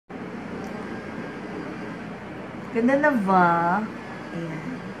Ganda na ba?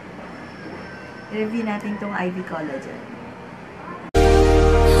 Ayan. I-review natin tong Ivy Collagen.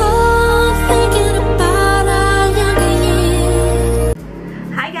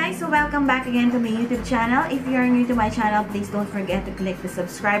 Hi guys! So welcome back again to my YouTube channel. If you are new to my channel, please don't forget to click the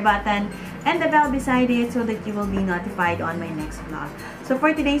subscribe button and the bell beside it so that you will be notified on my next vlog. So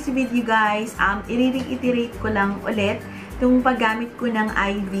for today's video guys, i-reiterate ko lang ulit itong paggamit ko ng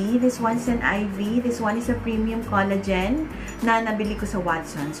Ivy. This one's an Ivy. This one is a premium collagen na nabili ko sa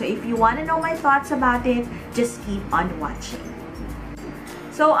Watson. So if you wanna know my thoughts about it, just keep on watching.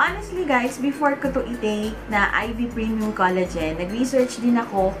 So honestly guys, before ko to i-take na Ivy Premium Collagen, nag-research din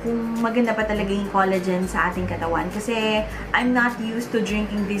ako kung maganda pa talaga yung collagen sa ating katawan. Kasi I'm not used to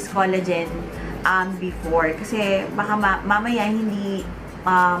drinking this collagen before. Kasi baka mamaya hindi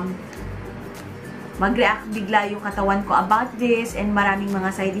mag-react bigla yung katawan ko about this and maraming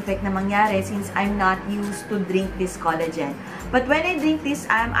mga side effect na mangyari since I'm not used to drink this collagen. But when I drink this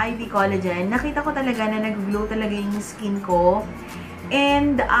Ivy Collagen, nakita ko talaga na nag-glow talaga yung skin ko.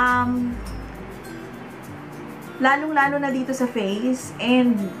 And lalong-lalo na dito sa face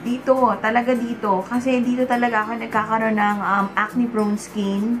and dito, talaga dito. Kasi dito talaga ako nagkakaroon ng acne-prone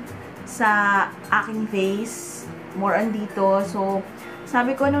skin sa aking face. More on dito. So,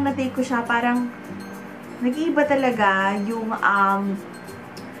 sabi ko nung na-take ko siya, parang nag-iiba talaga yung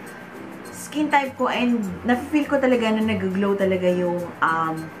skin type ko and na-feel ko talaga na nag-glow talaga yung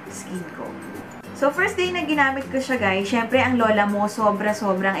skin ko. So, first day na ginamit ko siya guys, syempre ang lola mo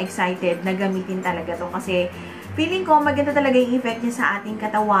sobrang excited na gamitin talaga to kasi feeling ko maganda talaga yung effect niya sa ating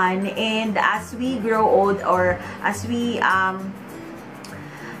katawan and as we grow old or as we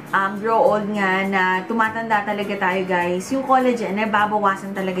grow old nga na tumatanda talaga tayo guys, yung collagen,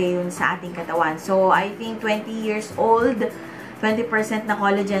 nababawasan talaga yun sa ating katawan. So, I think 20 years old, 20% na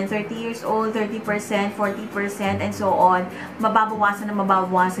collagen, 30 years old, 30%, 40%, and so on,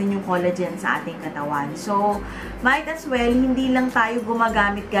 mababawasan yung collagen sa ating katawan. So, might as well, hindi lang tayo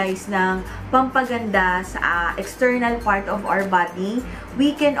gumagamit guys ng pampaganda sa external part of our body.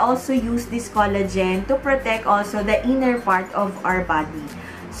 We can also use this collagen to protect also the inner part of our body.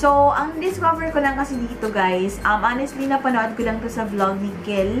 So, ang discover ko lang kasi dito guys, honestly, napanood ko lang to sa vlog ni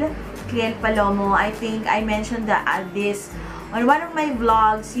Kiel Palomo. I think I mentioned this on one of my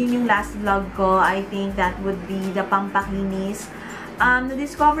vlogs. Yun yung last vlog ko. I think that would be the pampakinis.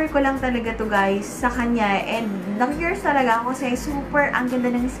 Na-discover ko lang talaga to guys sa kanya. And na-curious talaga ako kasi super ang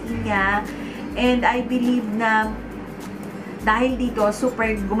ganda ng skin niya. And I believe na dahil dito,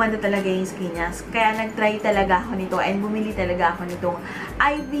 super gumanda talaga yung skin niya. Kaya nag-try talaga ako nito and bumili talaga ako nitong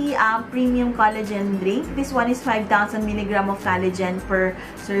Ivy Premium Collagen Drink. This one is 5,000 mg of collagen per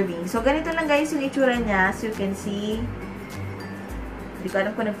serving. So, ganito lang guys yung itsura niya. So, you can see. Hindi ko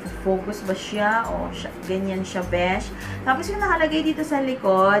alam kung nag-focus ba siya o ganyan siya, besh. Tapos yung nakalagay dito sa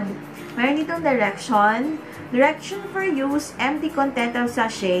likod, mayroon ditong direction. Direction for use, empty content of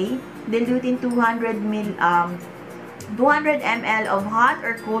sachet, dilute in 200 ml of hot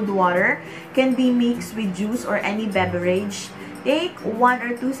or cold water, can be mixed with juice or any beverage. Take 1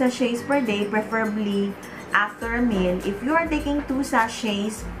 or 2 sachets per day, preferably after a meal. If you are taking 2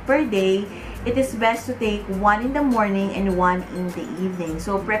 sachets per day, it is best to take 1 in the morning and 1 in the evening.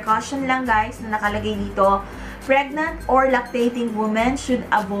 So, precaution lang guys na nakalagay dito. Pregnant or lactating women should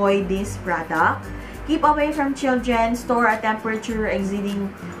avoid this product. Keep away from children. Store a temperature exceeding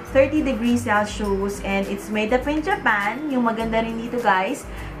 30 degrees Celsius and it's made up in Japan. Yung maganda rin dito guys,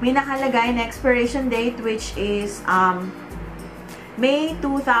 may nakalagay na expiration date which is May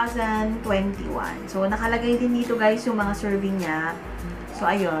 2021. So, nakalagay din dito guys yung mga serving niya. So,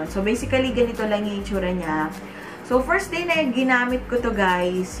 ayun. So, basically, ganito lang yung itsura niya. So, first day na ginamit ko to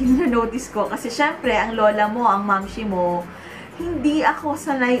guys, yung na-notice ko. Kasi, syempre, ang lola mo, ang mamshie mo, hindi ako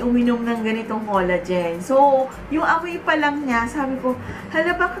sanay uminom ng ganitong collagen. So, yung amoy pa lang niya, sabi ko,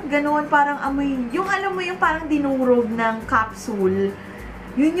 hala, bakit ganoon? Parang amoy, yung alam mo yung parang dinurog ng capsule.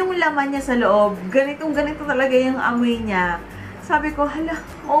 Yun yung laman niya sa loob. Ganito talaga yung amoy niya. Sabi ko, hala,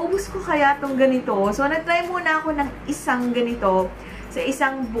 maubos ko kaya tong ganito. So, nag-try muna ako ng isang ganito sa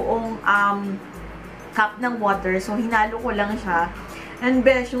isang buong cup ng water. So, hinalo ko lang siya. And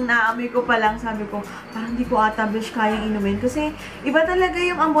besh, yung naamoy ko pa lang, sabi ko, parang di ko ata besh kayang inumin. Kasi, iba talaga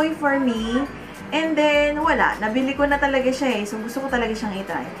yung amoy for me. And then, wala. Nabili ko na talaga siya eh. So, gusto ko talaga siyang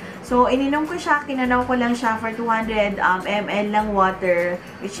itry. So, ininom ko siya. Kinanaw ko lang siya for 200 ml ng water.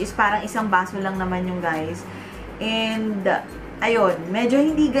 Which is parang isang baso lang naman yung guys. And, ayun. Medyo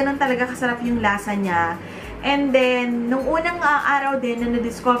hindi ganun talaga kasarap yung lasa niya. And then, nung unang araw din na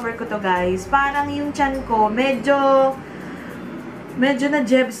na-discover ko to guys, parang yung tiyan ko, medyo medyo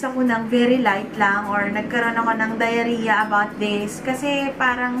na-jebs ako ng very light lang or nagkaroon ako ng diarrhea about this kasi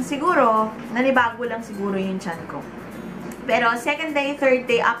parang siguro, nanibago lang siguro yung tiyan ko. Pero second day, third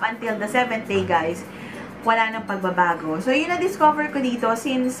day, up until the 7th day guys, wala nang pagbabago. So yun na-discover ko dito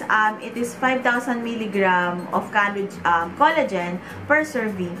since it is 5,000 mg of collagen per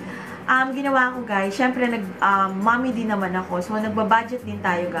serving. Ginawa ko guys, syempre mommy din naman ako. So nagbabudget din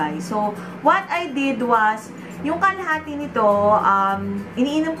tayo guys. So what I did was, yung kalahati nito,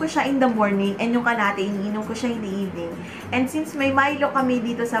 iniinom ko siya in the morning and yung kalahati, iniinom ko siya in the evening. And since may Milo kami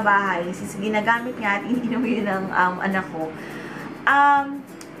dito sa bahay, since ginagamit niya at iniinom yun ng anak ko,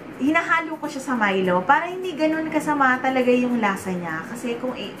 hinahalo ko siya sa Milo para hindi ganun kasama talaga yung lasa niya. Kasi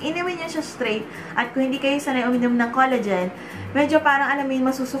kung inumin niya siya straight at kung hindi kayo sanay uminom ng collagen, medyo parang alam mo yun,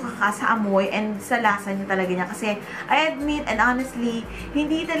 masusuka ka sa amoy and sa lasa niya talaga niya. Kasi I admit and honestly,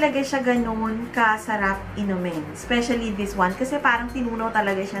 hindi talaga siya ganun kasarap inumin. Especially this one kasi parang tinunaw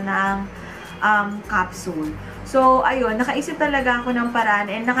talaga siya ng capsule. So, ayun, nakaisip talaga ako ng paraan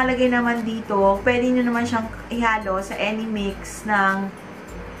and nakalagay naman dito, pwede nyo naman siyang ihalo sa any mix ng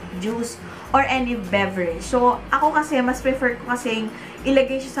juice or any beverage. So, ako kasi, mas prefer ko kasing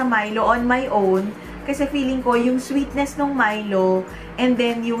ilagay siya sa Milo on my own kasi feeling ko yung sweetness ng Milo and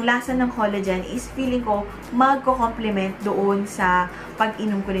then yung lasa ng collagen is feeling ko magko-complement doon sa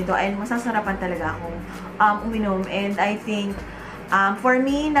pag-inom ko nito and masasarapan talaga akong uminom and I think for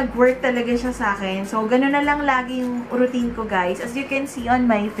me, nag-work talaga siya sa akin. So, ganun na lang lagi yung routine ko guys. As you can see on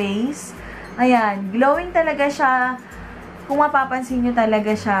my face, ayan, glowing talaga siya. Kung mapapansin nyo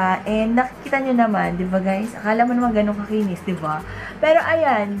talaga siya, and nakikita nyo naman, di ba guys? Akala mo naman ganun kakinis, di ba? Pero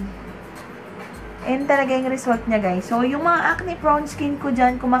ayan, and talaga yung result niya guys. So, yung mga acne prone skin ko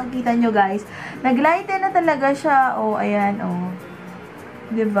dyan, kung makikita nyo guys, naglighten na talaga siya. Oh, ayan, oh.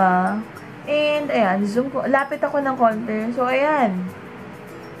 Di ba? And ayan, zoom ko, lapit ako ng konti. So, ayan.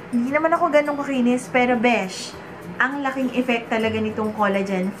 Hindi naman ako ganun kakinis, pero besh, ang laking effect talaga nitong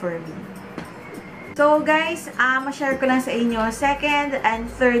collagen for me. So guys, ma-share ko lang sa inyo, second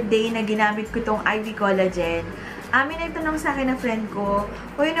and third day na ginamit ko tong Ivy Collagen. May nagtanong sa akin ng friend ko,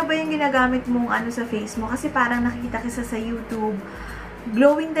 "Hoy, ano ba yung ginagamit mong ano sa face mo?" Kasi parang nakikita kasi sa YouTube,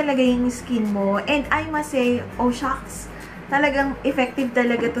 glowing talaga yung skin mo. And I must say, oh shucks, talagang effective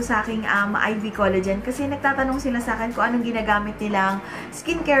talaga to sa aking Ivy Collagen. Kasi nagtatanong sila sa akin kung anong ginagamit nilang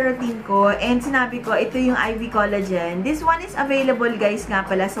skincare routine ko. And sinabi ko, ito yung Ivy Collagen. This one is available guys nga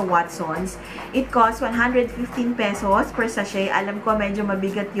pala sa Watsons. It costs 115 pesos per sachet. Alam ko medyo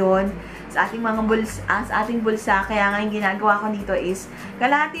mabigat yon sa ating mga bulsa. Kaya nga yung ginagawa ko dito is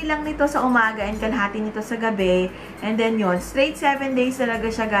kalahati lang nito sa umaga and kalahati nito sa gabi. And then yon, straight 7 days talaga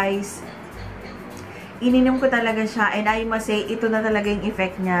siya guys. Ininom ko talaga siya and I must say, ito na talaga yung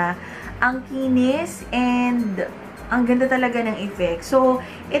effect niya. Ang kinis and ang ganda talaga ng effect. So,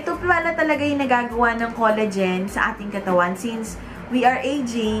 ito pala talaga yung nagagawa ng collagen sa ating katawan since we are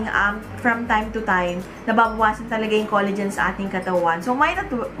aging from time to time, nababawasan talaga yung collagen sa ating katawan. So, might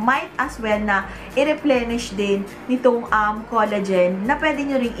as well na i-replenish din nitong collagen na pwede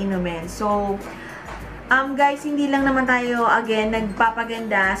nyo ring inumin. So, guys, hindi lang naman tayo, again,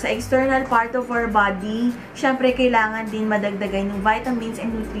 nagpapaganda sa external part of our body. Siyempre, kailangan din madagdagan yung vitamins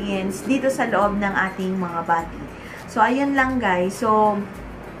and nutrients dito sa loob ng ating mga body. So, ayun lang, guys. So,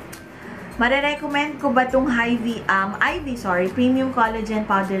 marirecommend ko ba itong Ivy Premium Collagen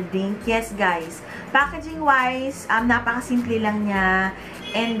Powder Drink? Yes, guys. Packaging-wise, napakasimple lang niya.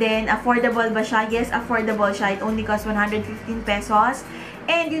 And then, affordable ba siya? Yes, affordable siya. It only costs 115 pesos.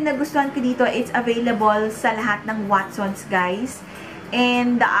 And yung nagustuhan ko dito, it's available sa lahat ng Watsons, guys.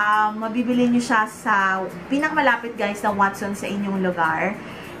 And mabibili nyo siya sa pinakamalapit, guys, na Watsons sa inyong lugar.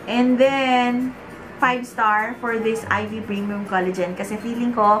 And then, 5-star for this Ivy Premium Collagen. Kasi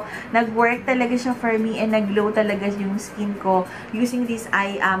feeling ko, nag-work talaga siya for me and nag-glow talaga yung skin ko using this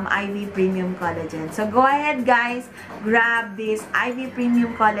Ivy Premium Collagen. So, go ahead, guys. Grab this Ivy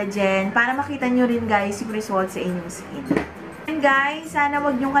Premium Collagen para makita nyo rin, guys, yung result sa inyong skin. And guys, sana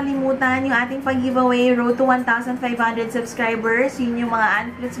wag niyong kalimutan yung ating pag-giveaway, road to 1,500 subscribers. Yun yung mga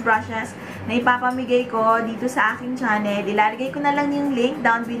Anflix brushes na ipapamigay ko dito sa aking channel. Ilalagay ko na lang yung link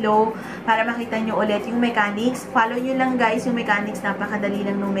down below para makita nyo ulit yung mechanics. Follow nyo lang guys yung mechanics. Napakadali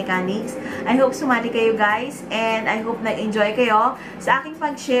lang ng mechanics. I hope sumali kayo guys and I hope nag-enjoy kayo sa aking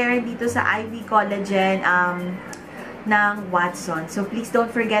pag-share dito sa Ivy Collagen ng Watson. So, please don't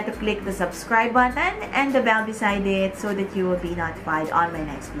forget to click the subscribe button and the bell beside it so that you will be notified on my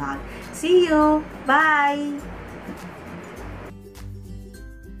next vlog. See you! Bye!